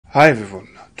Hi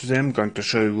everyone, today I'm going to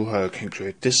show you how you can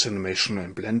create this animation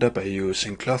in Blender by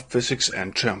using cloth physics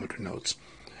and geometry nodes.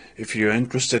 If you're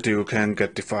interested, you can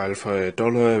get the file for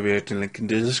 $1 via the link in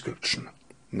the description.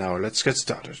 Now let's get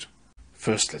started.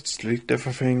 First let's delete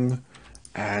everything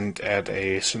and add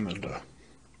a cylinder.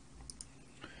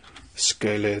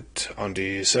 Scale it on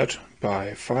the Z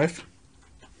by 5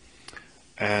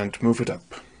 and move it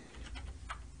up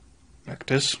like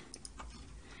this.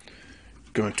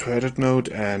 Go into Edit mode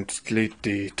and delete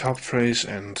the top face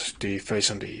and the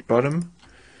face on the bottom.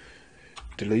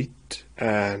 Delete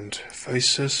and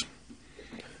faces.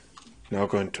 Now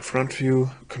go into front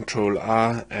view, Ctrl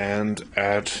R and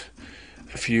add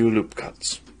a few loop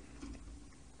cuts.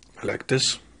 Like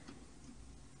this.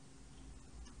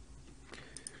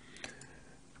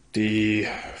 The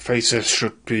faces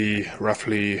should be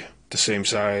roughly the same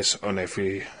size on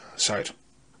every side.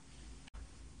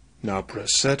 Now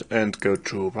press Z and go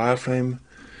to wireframe,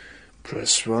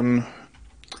 press 1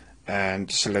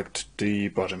 and select the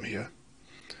bottom here.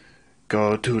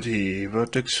 Go to the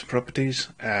vertex properties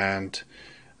and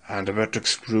under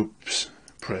vertex groups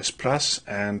press plus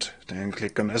and then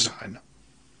click on assign.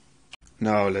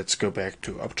 Now let's go back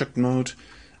to object mode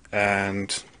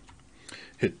and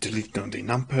hit delete on the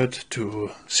numpad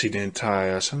to see the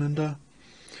entire cylinder.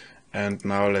 And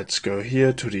now let's go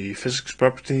here to the physics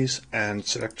properties and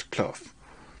select cloth.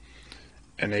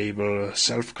 Enable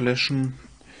self collision.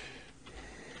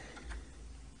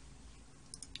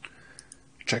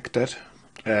 Check that.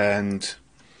 And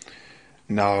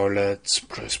now let's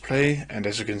press play, and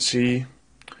as you can see,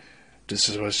 this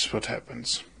is what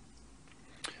happens.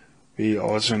 We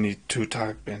also need to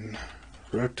type in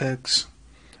vertex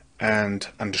and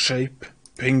under shape,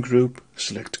 pin group,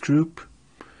 select group,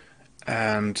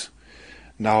 and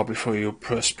now before you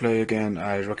press play again,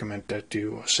 I recommend that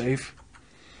you save.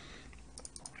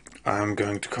 I'm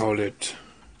going to call it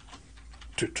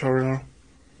tutorial.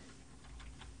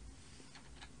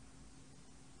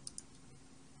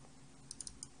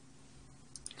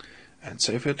 And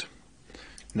save it.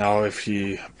 Now if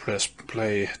you press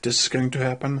play, this is going to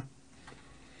happen.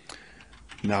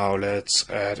 Now let's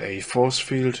add a force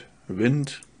field,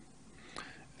 wind,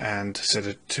 and set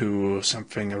it to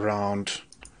something around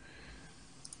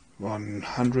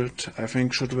 100, I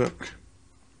think should work.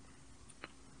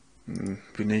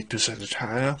 We need to set it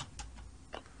higher.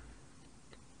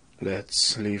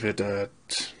 Let's leave it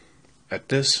at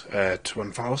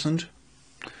 1000.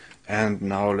 And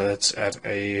now let's add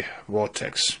a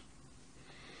vortex.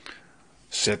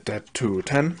 Set that to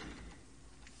 10.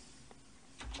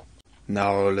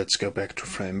 Now let's go back to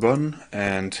frame 1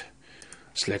 and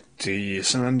select the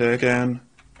cylinder again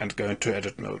and go into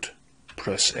edit mode.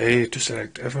 Press A to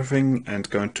select everything and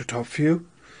go into top view.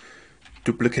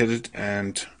 Duplicate it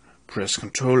and press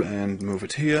Ctrl and move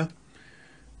it here.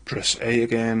 Press A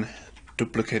again,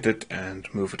 duplicate it and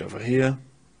move it over here.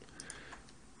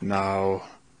 Now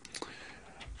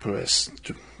press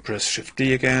Shift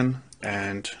D again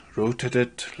and rotate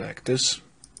it like this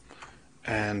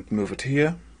and move it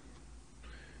here.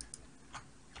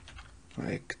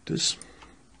 Like this.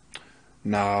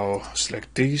 Now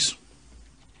select these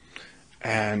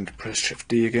and press Shift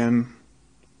D again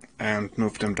and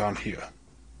move them down here.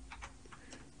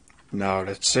 Now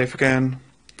let's save again,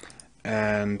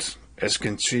 and as you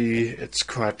can see it's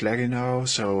quite laggy now,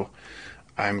 so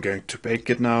I'm going to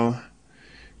bake it now.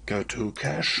 Go to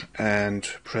cache and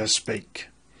press bake.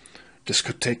 This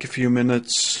could take a few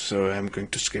minutes, so I'm going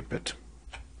to skip it.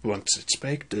 Once it's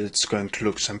baked, it's going to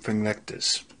look something like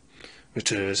this,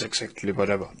 which is exactly what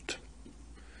I want.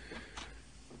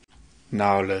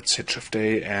 Now let's hit Shift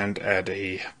A and add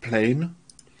a plane.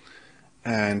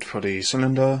 And for the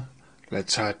cylinder,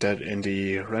 let's hide that in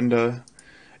the render.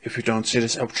 If you don't see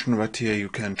this option right here, you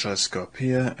can just go up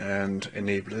here and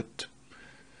enable it.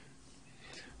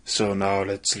 So now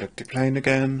let's select the plane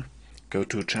again, go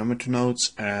to geometry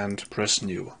nodes and press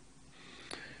new.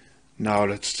 Now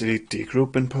let's delete the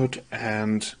group input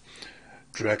and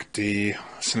drag the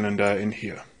cylinder in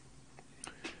here.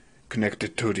 Connect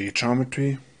it to the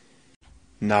geometry.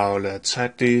 Now let's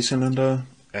hide the cylinder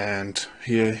and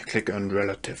here click on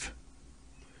relative.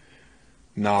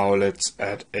 Now let's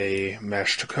add a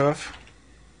mesh to curve.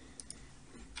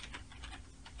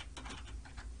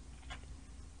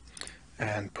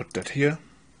 And put that here.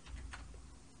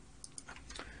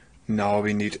 Now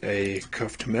we need a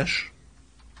curved mesh.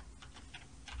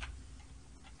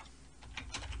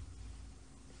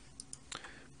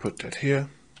 Put that here.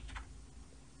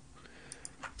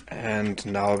 And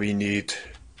now we need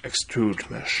extrude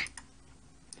mesh.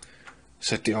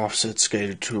 Set the offset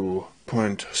scale to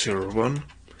 0.01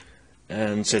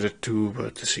 and set it to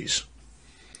vertices.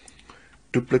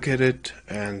 Duplicate it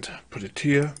and put it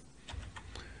here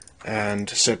and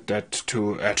set that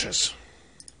to edges.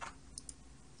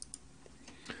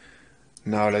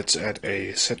 Now let's add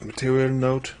a set material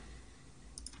node.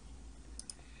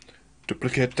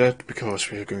 Duplicate that because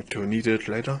we are going to need it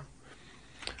later.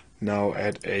 Now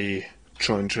add a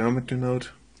join geometry node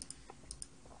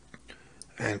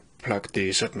and plug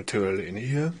the set material in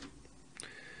here.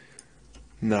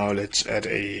 Now let's add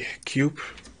a cube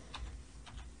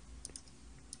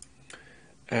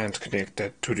and connect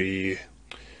that to the,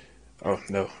 oh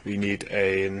no, we need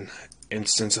an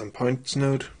instance on points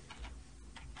node.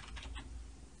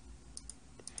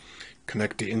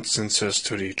 Connect the instances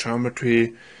to the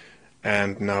geometry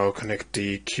and now connect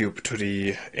the cube to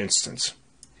the instance.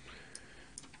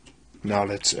 Now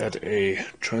let's add a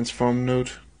transform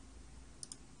node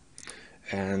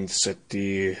and set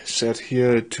the set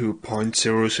here to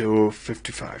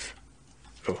 0.0055.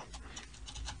 Oh,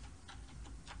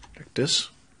 like this.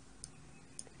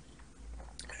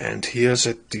 And here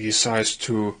set the size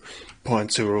to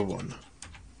 0.01.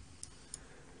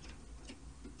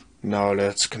 Now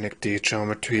let's connect the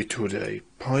geometry to the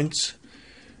points,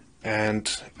 and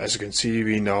as you can see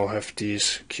we now have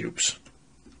these cubes.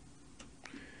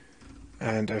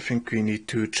 And I think we need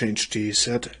to change the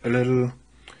set a little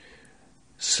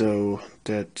so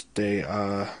that they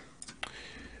are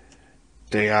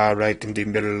right in the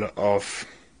middle of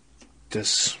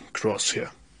this cross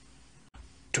here.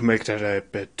 To make that a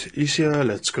bit easier,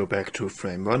 let's go back to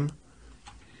frame 1.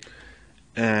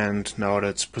 And now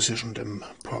let's position them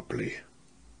properly.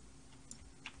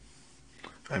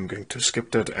 I'm going to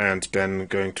skip that and then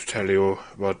going to tell you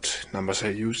what numbers I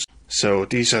used. So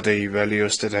these are the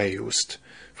values that I used.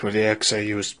 For the x I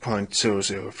used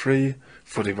 0.003,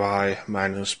 for the y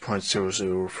minus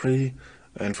 0.003,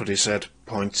 and for the z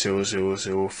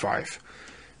 0.0005.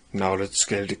 Now let's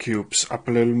scale the cubes up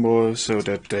a little more so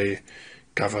that they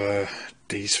cover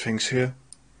these things here.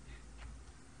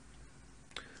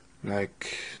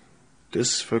 Like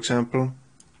this, for example.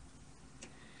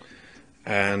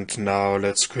 And now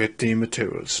let's create the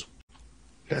materials.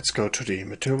 Let's go to the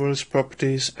materials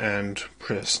properties and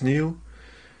press new.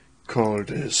 Call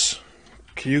this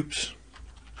cubes.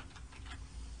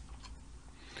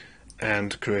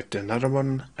 And create another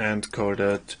one and call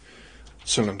that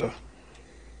cylinder.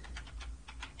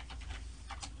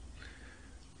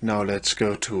 Now let's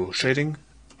go to shading.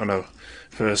 Oh no,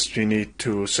 first we need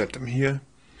to set them here.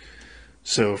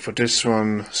 So for this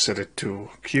one set it to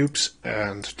cubes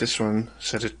and this one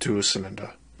set it to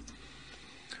cylinder.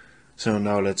 So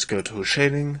now let's go to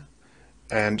shading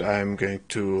and I'm going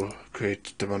to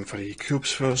create the one for the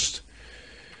cubes first.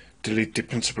 Delete the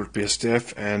principled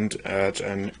BSDF and add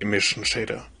an emission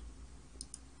shader.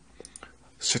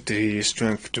 Set the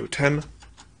strength to 10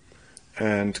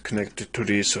 and connect it to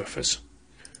the surface.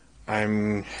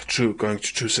 I'm going to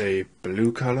choose a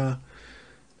blue color.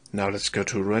 Now let's go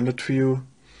to rendered view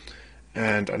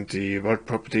and on the world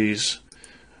properties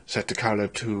set the color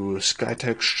to sky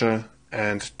texture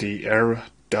and the air,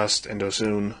 dust and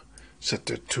ozone set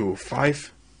it to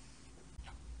 5.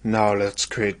 Now let's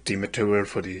create the material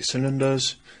for the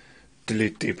cylinders.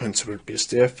 Delete the principled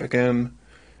BSDF again,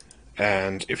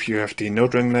 and if you have the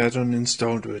node wrangler add-on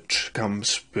installed, which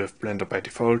comes with Blender by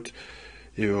default,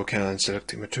 you can select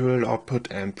the material output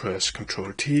and press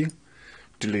Ctrl T.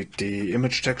 Delete the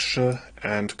image texture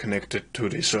and connect it to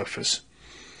the surface.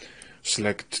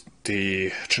 Select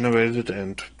the generated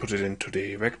and put it into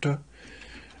the vector.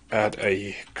 Add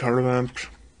a color ramp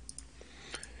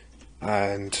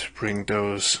and bring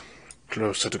those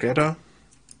closer together.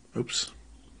 Oops.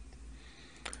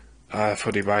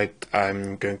 For the white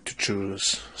I'm going to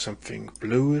choose something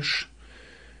bluish,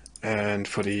 and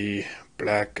for the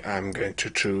black I'm going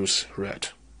to choose red.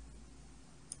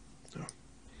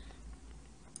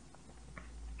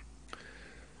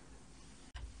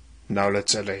 Now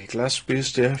let's add a glass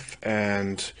BSDF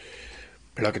and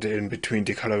plug it in between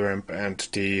the color ramp and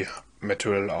the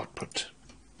material output.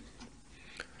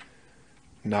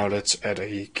 Now let's add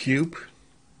a cube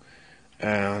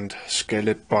and scale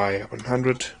it by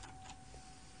 100.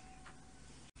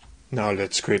 Now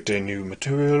let's create a new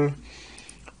material,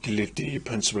 delete the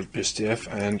principled BSDF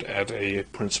and add a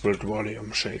principled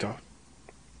volume shader.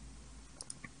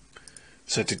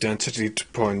 Set the density to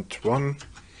 0.1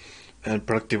 and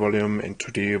plug the volume into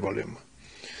the volume.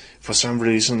 For some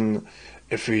reason,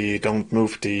 if we don't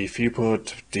move the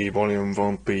viewport, the volume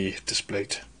won't be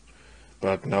displayed,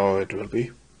 but now it will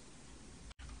be.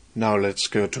 Now let's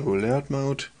go to layout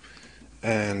mode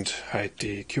and hide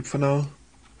the cube for now.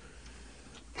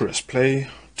 Press play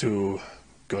to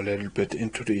go a little bit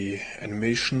into the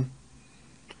animation.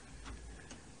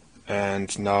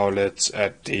 And now let's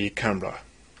add the camera.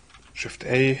 Shift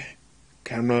A,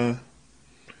 camera,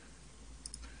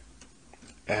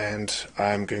 and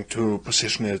I'm going to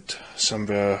position it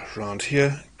somewhere around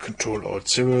here. Control Alt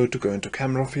 0 to go into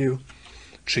camera view,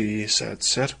 G, Z,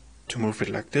 Z to move it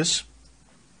like this.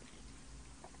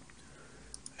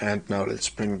 And now let's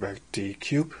bring back the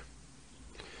cube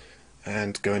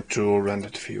and go into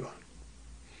rendered view.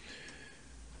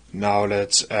 Now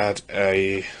let's add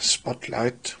a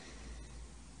spotlight.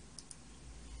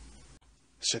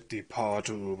 Set the power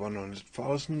to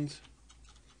 100,000.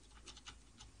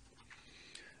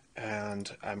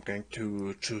 And I'm going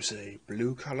to choose a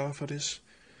blue color for this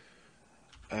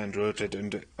and rotate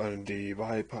on the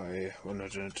Y by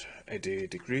 180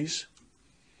 degrees.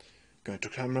 Go into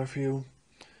camera view,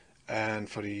 and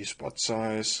for the spot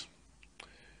size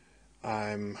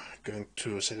I'm going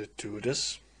to set it to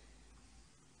this.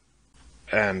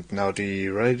 And now the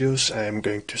radius I'm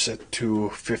going to set to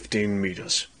 15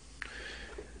 meters.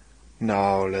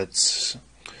 Now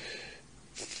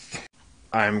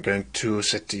I'm going to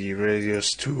set the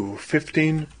radius to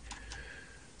 15,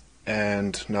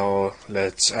 and now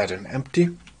let's add an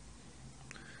empty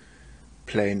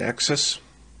plane axis,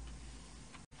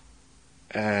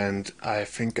 and I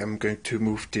think I'm going to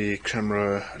move the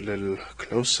camera a little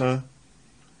closer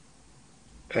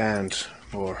and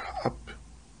more up.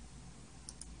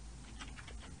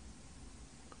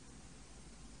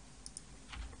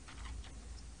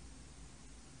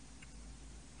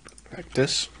 Like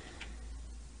this.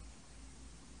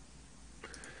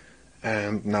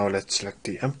 And now let's select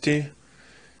the empty,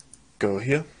 go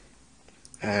here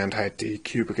and hide the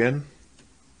cube again,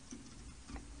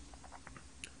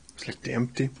 select the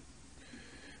empty,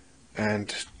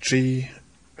 and G,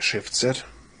 Shift Z,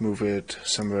 move it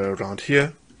somewhere around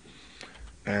here,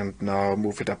 and now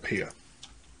move it up here.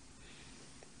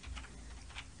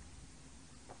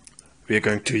 We are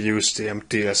going to use the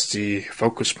empty as the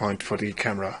focus point for the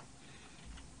camera.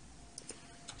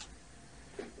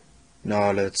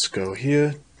 Now let's go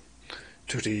here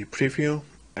to the preview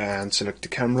and select the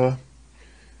camera,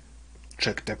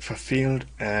 check depth of field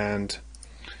and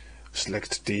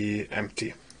select the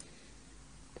empty.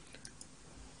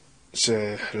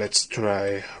 So let's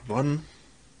try 1,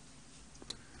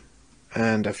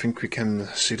 and I think we can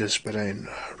see this better in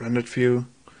rendered view.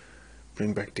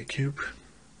 Bring back the cube,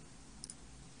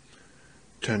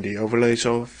 turn the overlays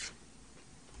off,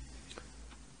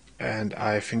 and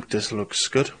I think this looks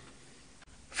good.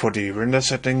 For the render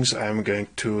settings, I'm going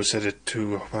to set it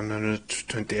to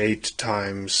 128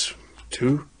 times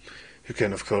 2. You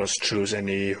can of course choose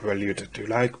any value that you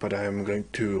like, but I'm going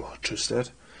to choose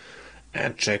that.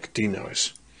 And check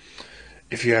denoise.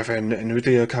 If you have an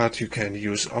NVIDIA card, you can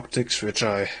use optics, which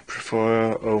I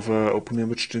prefer over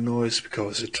OpenImage denoise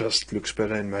because it just looks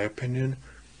better in my opinion.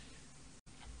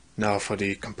 Now for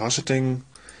the compositing,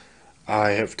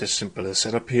 I have this simple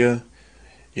setup here.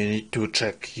 You need to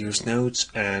check use nodes,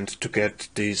 and to get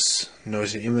this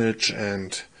noisy image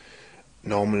and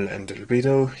normal and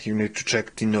albedo, you need to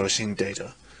check denoising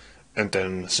data, and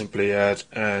then simply add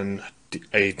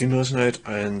a denoise node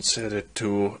and set it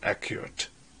to accurate.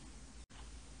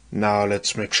 Now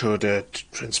let's make sure that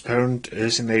transparent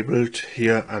is enabled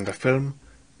here under film.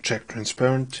 Check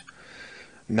transparent.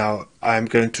 Now I'm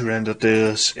going to render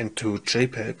this into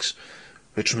JPEGs,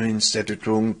 which means that it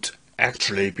won't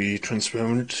actually be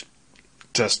transparent,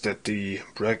 just that the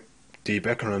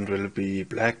background will be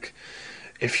black.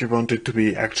 If you want it to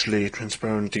be actually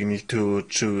transparent, you need to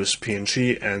choose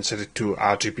PNG and set it to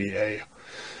RGBA.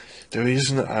 The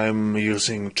reason I'm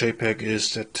using JPEG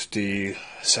is that the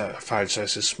file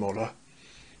size is smaller.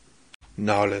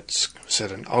 Now let's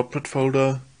set an output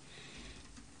folder.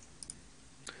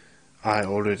 I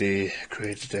already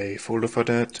created a folder for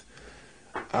that,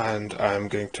 and I'm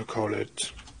going to call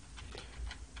it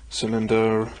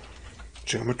cylinder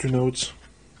geometry nodes.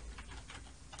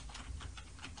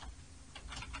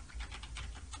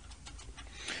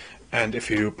 And if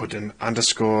you put an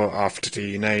underscore after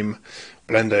the name,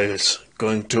 Blender is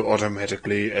going to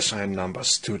automatically assign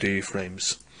numbers to the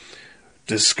frames.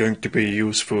 This is going to be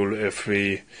useful if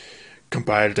we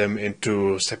compile them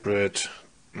into separate.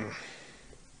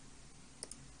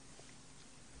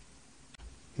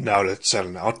 Now let's set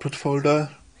an output folder,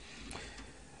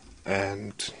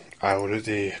 and I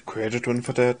already created one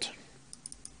for that.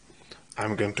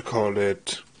 I'm going to call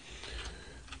it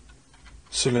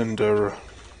cylinder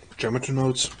geometry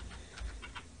nodes.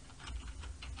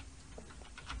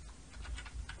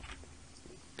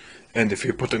 And if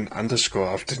you put an underscore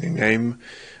after the name,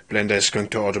 Blender is going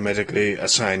to automatically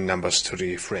assign numbers to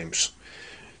the frames.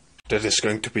 That is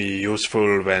going to be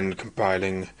useful when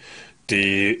compiling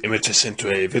the images into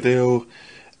a video.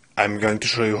 I'm going to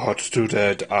show you how to do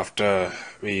that after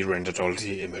we rendered all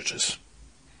the images.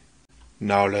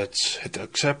 Now let's hit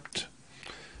accept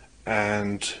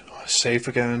and save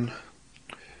again.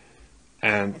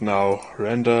 And now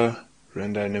render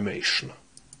animation.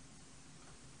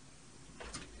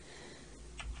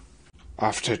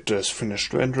 After it is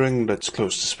finished rendering, let's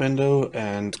close this window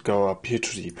and go up here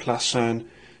to the plus sign,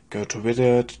 go to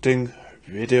video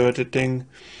editing,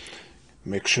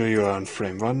 make sure you are on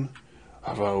frame 1,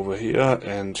 hover over here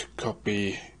and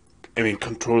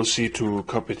Control C to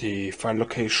copy the file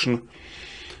location,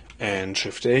 and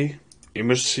Shift A,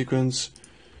 image sequence,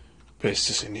 paste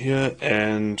this in here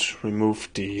and remove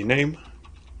the name.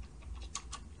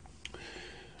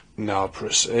 Now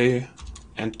press A,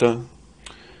 enter.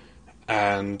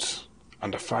 And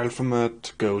under file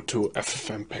format, go to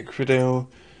FFmpeg video,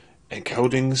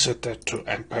 encoding, set that to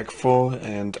MPEG-4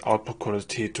 and output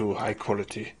quality to high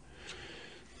quality.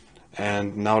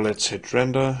 And now let's hit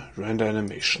render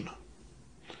animation.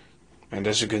 And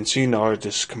as you can see, now it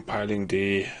is compiling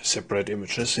the separate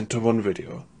images into one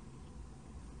video.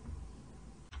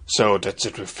 So that's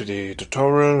it with the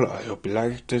tutorial. I hope you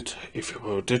liked it. If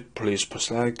you did, please press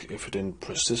like. If you didn't,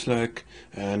 press dislike.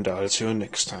 And I'll see you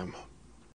next time.